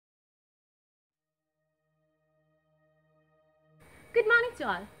Good morning to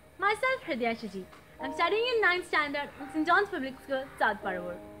all. Myself Hridaya Shaji. I'm studying in 9th standard in St. John's Public School, South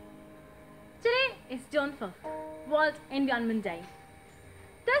Paravoor. Today is June 5th, World Environment Day.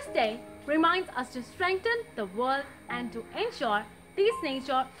 This day reminds us to strengthen the world and to ensure this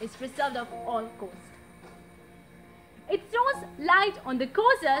nature is preserved at all costs. It throws light on the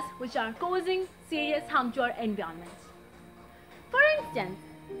causes which are causing serious harm to our environment. For instance,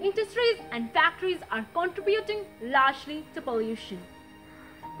 industries and factories are contributing largely to pollution.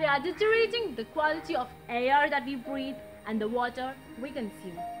 They are deteriorating the quality of air that we breathe and the water we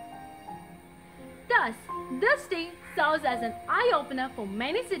consume. Thus, this day serves as an eye-opener for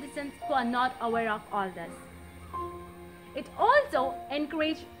many citizens who are not aware of all this. It also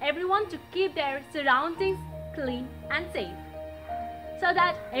encourages everyone to keep their surroundings clean and safe, so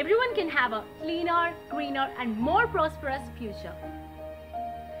that everyone can have a cleaner, greener and more prosperous future.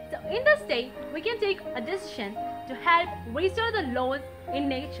 So in this day, we can take a decision to help restore the laws in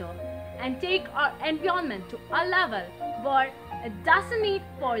nature and take our environment to a level where it doesn't need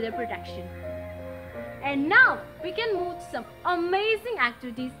further protection. And now we can move to some amazing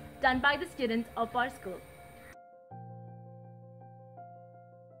activities done by the students of our school.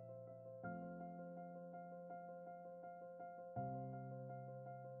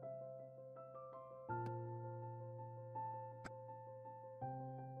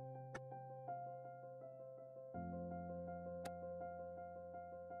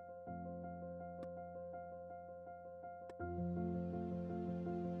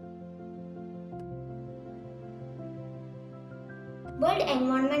 World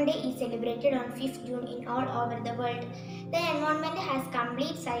Environment Day is celebrated on 5th June in all over the world. The environment has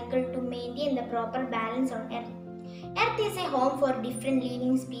complete cycle to maintain the proper balance on Earth. Earth is a home for different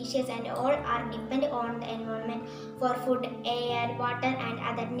living species and all are dependent on the environment for food, air, water and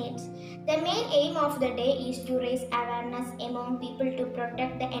other needs. The main aim of the day is to raise awareness among people to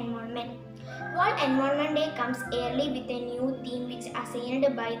protect the environment. World Environment Day comes yearly with a new theme which is assigned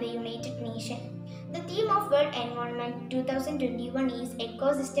by the United Nations. The theme of World Environment 2021 is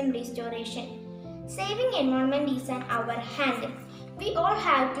Ecosystem Restoration. Saving environment is in our hand. We all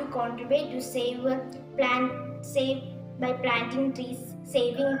have to contribute to save by planting trees,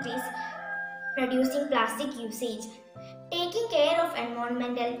 saving trees, reducing plastic usage. Taking care of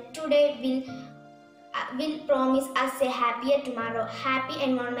environmental today will promise us a happier tomorrow. Happy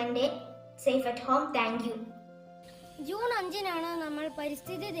Environment Day. Safe at home. Thank you. June 5-നാണ് നമ്മൾ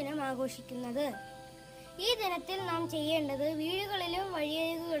പരിസ്ഥിതി ദിനം ആഘോഷിക്കുന്നത്. ഈ ദിനത്തിൽ നാം ചെയ്യേണ്ടത് വീടുകളിലും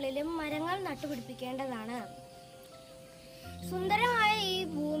വഴിയരികുകളിലും മരങ്ങൾ നട്ടുപിടിപ്പിക്കേണ്ടതാണ്. സുന്ദരമായ ഈ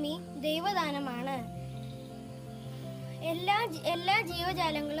ഭൂമി ദൈവദാനമാണ്. എല്ലാ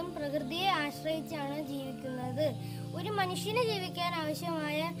ജീവജാലങ്ങളും പ്രകൃതിയെ ആശ്രയിച്ചാണ് ജീവിക്കുന്നത്. ഒരു മനുഷ്യന് ജീവിക്കാൻ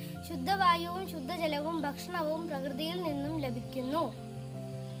ആവശ്യമായ ശുദ്ധവായുവും ശുദ്ധജലവും ഭക്ഷണവും പ്രകൃതിയിൽ നിന്നും ലഭിക്കുന്നു.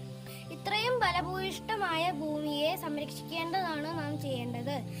 ഇത്രയും ഫലഭൂയിഷ്ഠമായ ഭൂമിയെ സംരക്ഷിക്കേണ്ടതാണ് നാം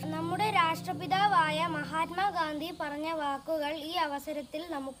ചെയ്യേണ്ടത്. നമ്മുടെ രാഷ്ട്രപിതാവായ മഹാത്മാഗാന്ധി പറഞ്ഞ വാക്കുകൾ ഈ അവസരത്തിൽ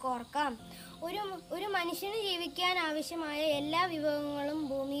നമുക്ക് ഓർക്കാം. ഒരു മനുഷ്യന് ജീവിക്കാൻ ആവശ്യമായ എല്ലാ വിഭവങ്ങളും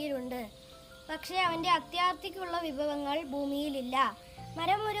ഭൂമിയിലുണ്ട്. പക്ഷേ അവൻ്റെ അത്യാർത്തിക്കുള്ള വിഭവങ്ങൾ ഭൂമിയിലില്ല.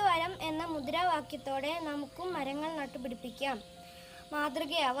 മരം ഒരു വരം എന്ന മുദ്രാവാക്യത്തോടെ നമുക്കും മരങ്ങൾ നട്ടുപിടിപ്പിക്കാം.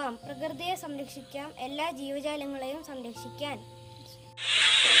 മാതൃകയാവാം. പ്രകൃതിയെ സംരക്ഷിക്കാം. എല്ലാ ജീവജാലങ്ങളെയും സംരക്ഷിക്കാൻ.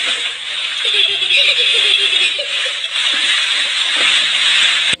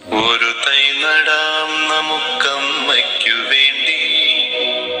 ഒരു തൈ നടാം നമുക്കമ്മയ്ക്കു വേണ്ടി,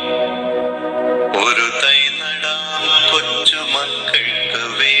 ഒരു തൈ നടാം കൊച്ചു മക്കൾക്ക്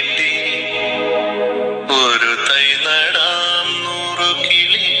വേണ്ടി, ഒരു തൈ നടാം 100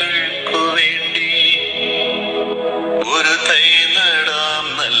 കിളികൾക്കു വേണ്ടി, ഒരു തൈ നടാം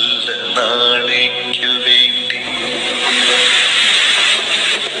നല്ല നാളേക്കു വേണ്ടി.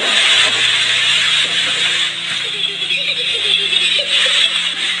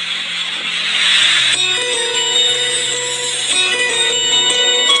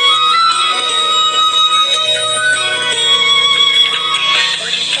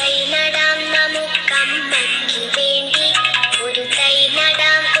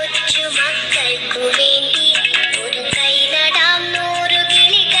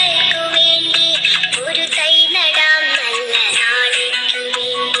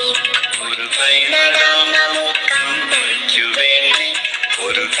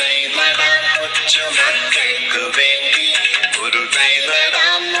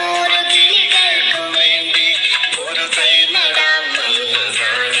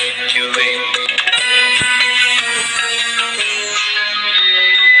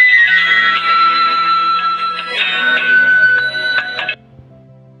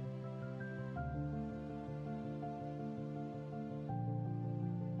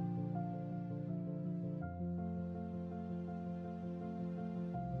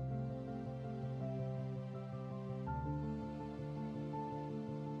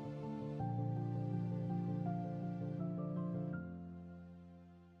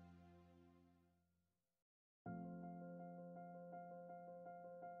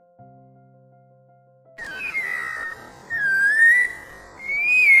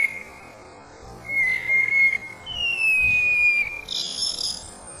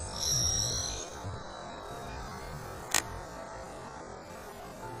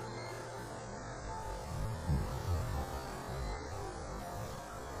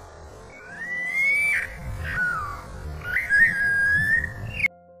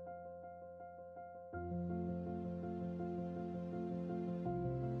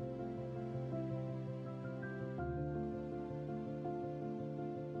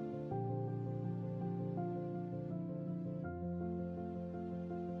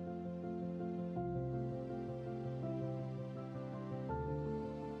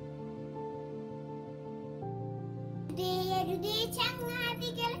 അരുതേ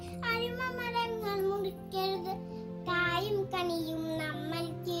ചങ്ങാതികൾ അരുമമരങ്ങൾ മുറിക്കരുത്. കായും കനിയും നമ്മൾ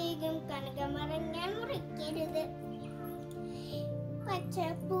കേകും കനകമരങ്ങൾ മുറിക്കരുത്.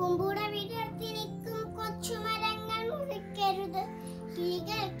 പച്ചപ്പൂമ്പുട വിടർത്തി നിൽക്കും കൊച്ചുമരങ്ങൾ മുറിക്കരുത്.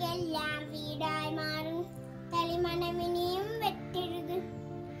 കിളികൾക്കെല്ലാം വീടായി മാറും തളിമണമിനിയും വെട്ടരുത്.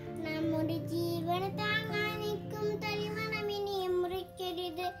 നമ്മുടെ ജീവൻ താങ്ങാൻ നിൽക്കും തളിമണമിനിയും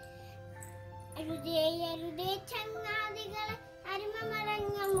മുറിക്കരുത്. അരുതേ അരുതേ ചങ്ങാതികളെ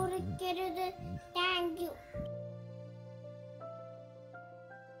അരുമമരങ്ങൾ മുറിക്കരുത്. Thank you.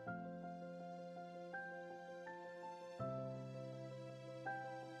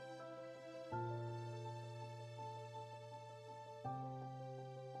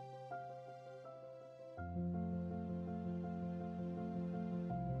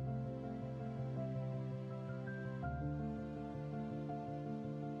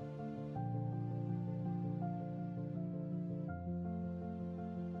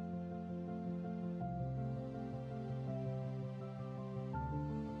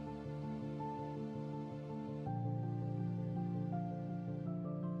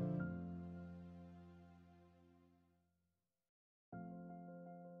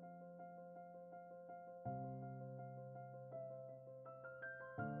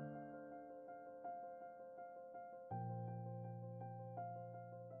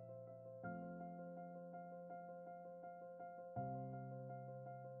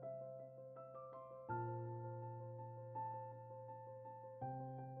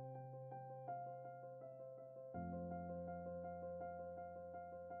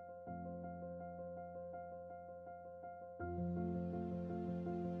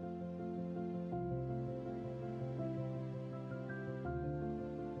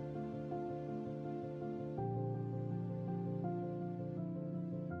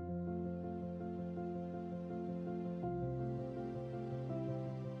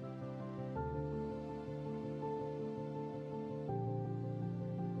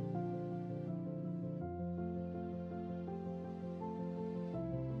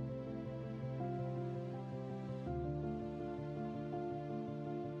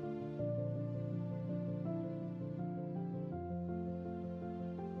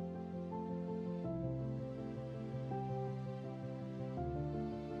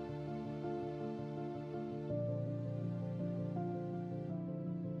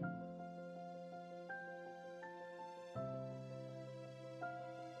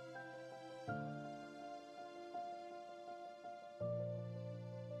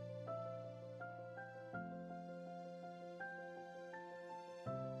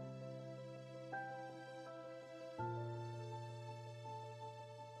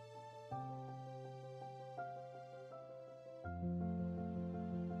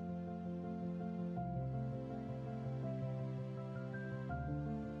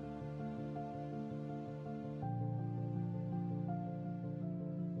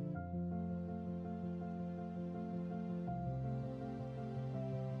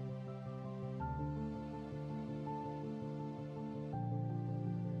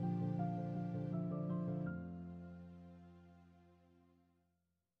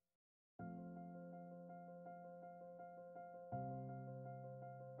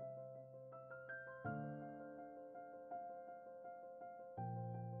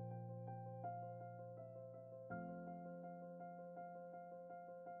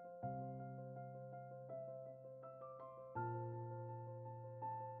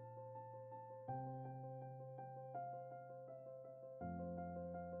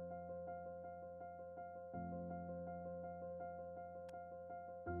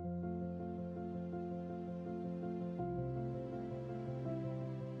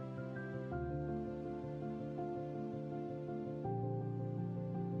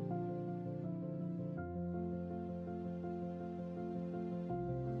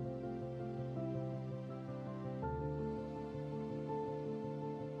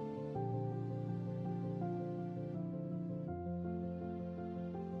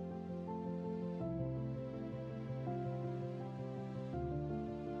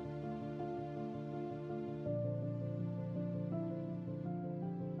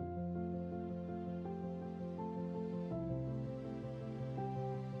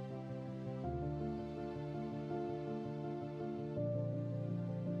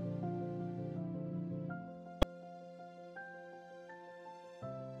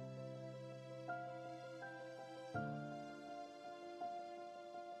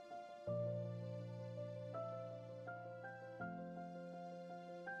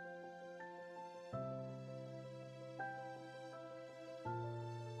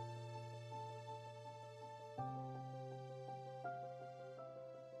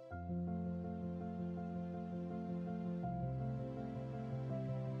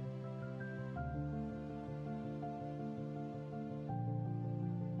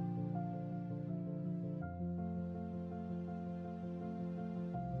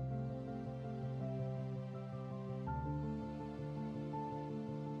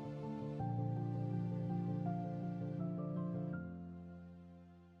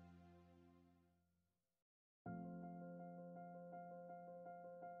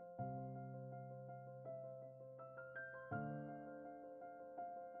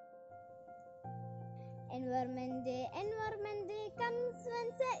 Environment Day comes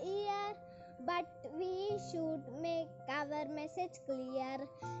once a year, but we should make our message clear.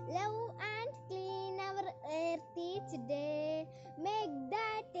 Love and clean our earth each day. Make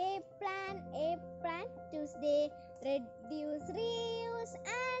that a plan Tuesday. Reduce, reuse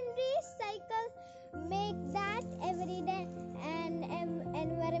and recycle. Make that every day an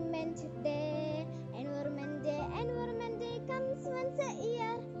environment day. Environment Day comes once a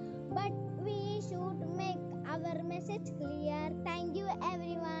year, but we should make our message clear. Thank you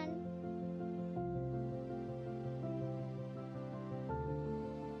everyone.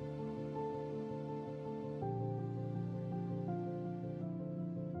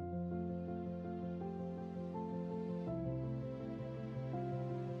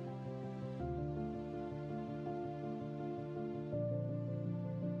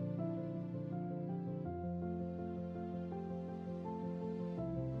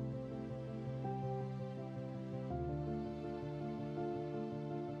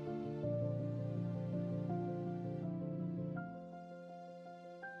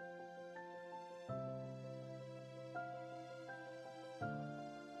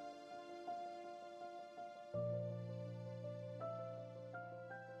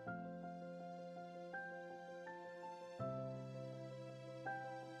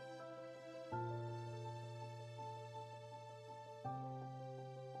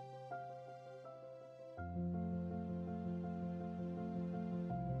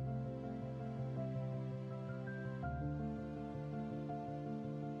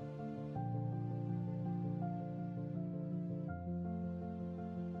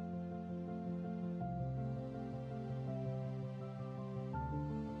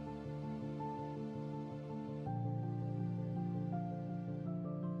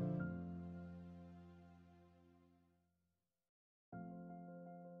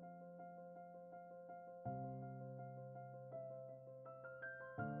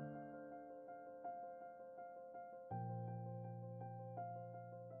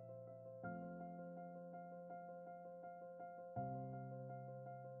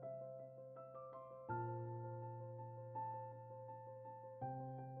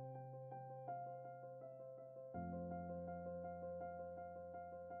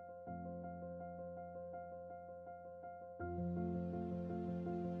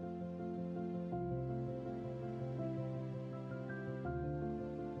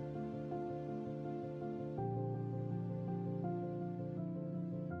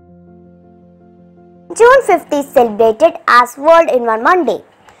 June 5th is celebrated as World Environment Day.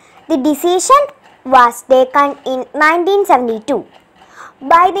 The decision was taken in 1972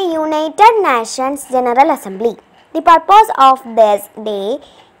 by the United Nations General Assembly. The purpose of this day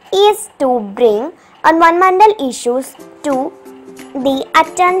is to bring environmental issues to the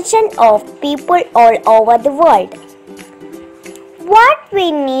attention of people all over the world. What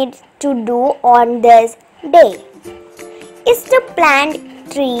we need to do on this day is to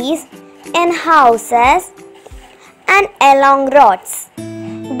plant trees in houses and along roads.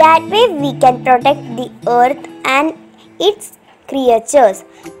 That way we can protect the earth and its creatures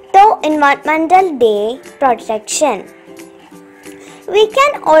through Environmental Day protection. We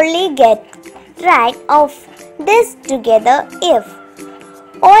can only get rid of this together if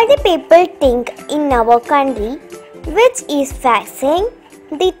all the people think in our country which is facing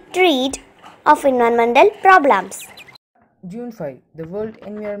the threat of environmental problems. June 5, the World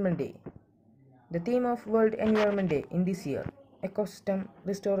Environment Day. The theme of World Environment Day in this year, ecosystem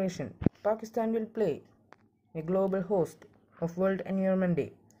restoration. Pakistan will play a global host of World Environment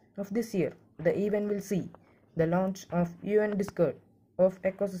Day of this year. The event will see the launch of UN Discord of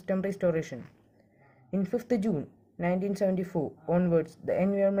Ecosystem Restoration. In 5th June 1974 onwards, the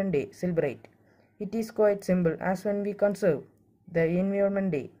Environment Day celebrate. It is quite simple as when we conserve the Environment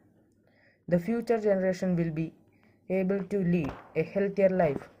Day, the future generation will be able to lead a healthier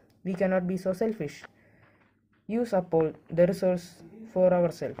life. We cannot be so selfish. Use up all the resources for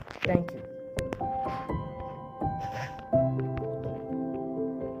ourselves. Thank you.